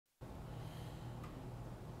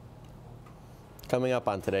Coming up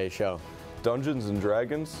on today's show. Dungeons and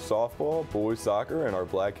Dragons, softball, boys soccer, and our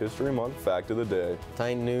Black History Month fact of the day.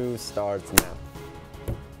 Titan News starts now.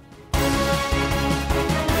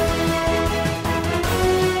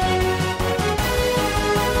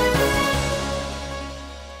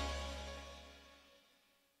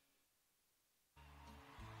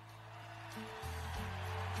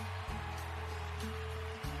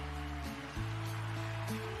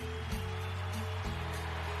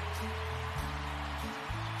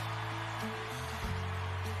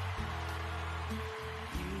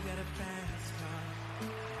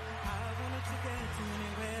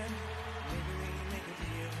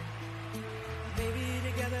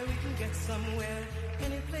 Somewhere,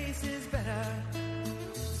 any place is better.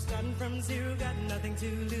 Starting from zero, got nothing to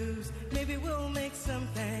lose. Maybe we'll make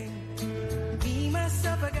something. Me,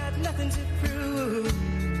 myself, I got nothing to prove.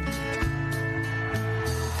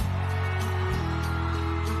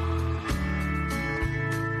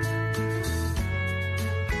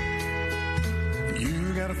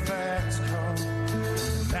 You got a fast car,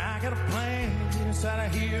 and I got a plan. Inside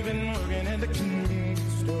of here, been working at the convenience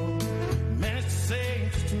store. Managed to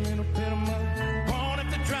save just a little bit of money. Won't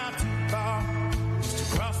have to drive too far.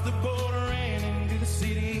 Just across the border and into the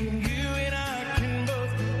city. You and I can both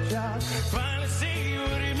get jobs. Finally see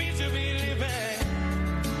what it means to be living.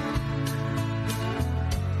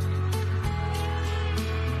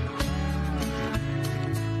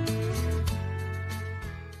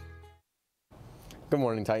 Good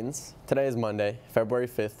morning, Titans. Today is Monday, February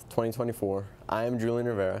 5th, 2024. I am Julian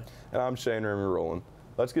Rivera. And I'm Shane Remy Rowland.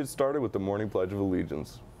 Let's get started with the morning Pledge of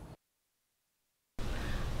Allegiance.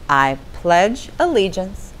 I pledge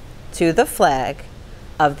allegiance to the flag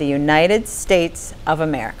of the United States of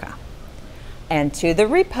America and to the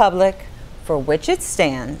republic for which it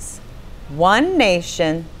stands, one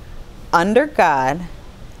nation, under God,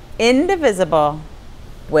 indivisible,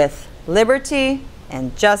 with liberty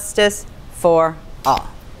and justice for all.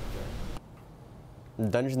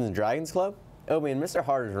 Dungeons and Dragons Club? It'll be in Mr.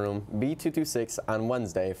 Harder's room, B226, on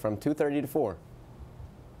Wednesday from 2:30 to 4.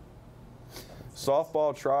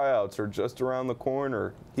 Softball tryouts are just around the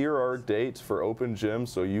corner. Here are dates for open gyms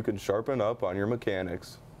so you can sharpen up on your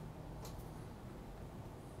mechanics.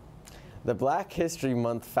 The Black History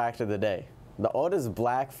Month fact of the day. The oldest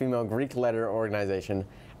black female Greek letter organization,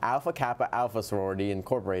 Alpha Kappa Alpha Sorority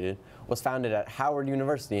Incorporated, was founded at Howard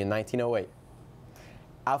University in 1908.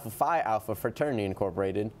 Alpha Phi Alpha Fraternity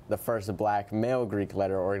Incorporated, the first black male Greek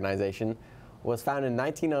letter organization, was founded in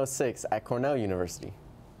 1906 at Cornell University.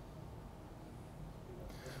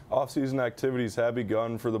 Off-season activities have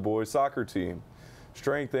begun for the boys soccer team.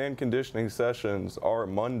 Strength and conditioning sessions are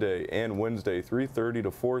Monday and Wednesday, 3:30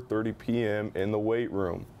 to 4:30 p.m. in the weight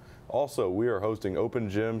room. Also, we are hosting open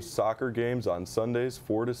gym soccer games on Sundays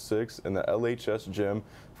 4 to 6 in the LHS gym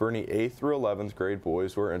for any 8th through 11th grade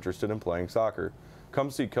boys who are interested in playing soccer. Come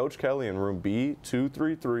see Coach Kelly in room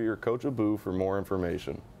B233 or Coach Abu for more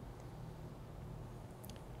information.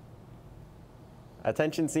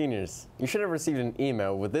 Attention seniors, you should have received an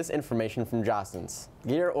email with this information from Jostens.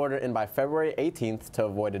 Get your order in by February 18th to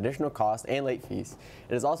avoid additional costs and late fees.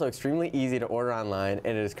 It is also extremely easy to order online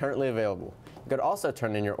and it is currently available. You could also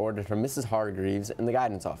turn in your order to Mrs. Hargreaves in the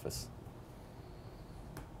guidance office.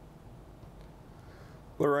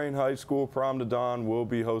 Lorain High School Prom to Dawn will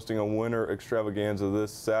be hosting a winter extravaganza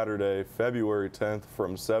this Saturday, February 10th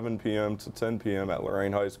from 7 p.m. to 10 p.m. at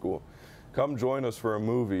Lorain High School. Come join us for a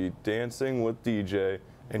movie, dancing with DJ,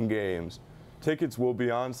 and games. Tickets will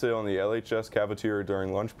be on sale in the LHS cafeteria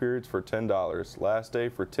during lunch periods for $10. Last day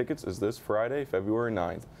for tickets is this Friday, February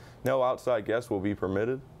 9th. No outside guests will be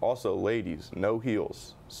permitted. Also, ladies, no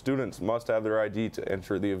heels. Students must have their ID to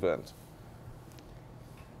enter the event.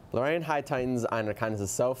 Lorain High Titans honor kindness of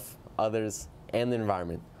self, others, and the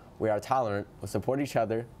environment. We are tolerant, we support each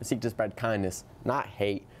other, and seek to spread kindness, not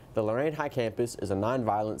hate. The Lorain High campus is a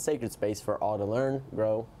non-violent, sacred space for all to learn,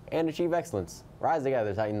 grow, and achieve excellence. Rise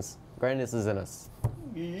together, Titans. Greatness is in us.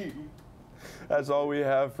 That's all we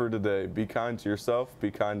have for today. Be kind to yourself,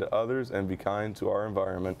 be kind to others, and be kind to our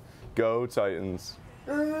environment. Go Titans.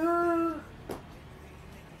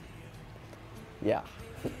 Yeah.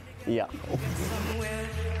 Yeah. Somewhere,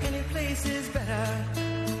 any place is better.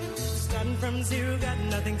 Starting from zero, got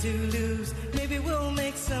nothing to lose. Maybe we'll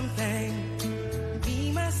make something.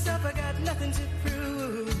 Me, myself, I got nothing to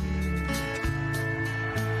prove.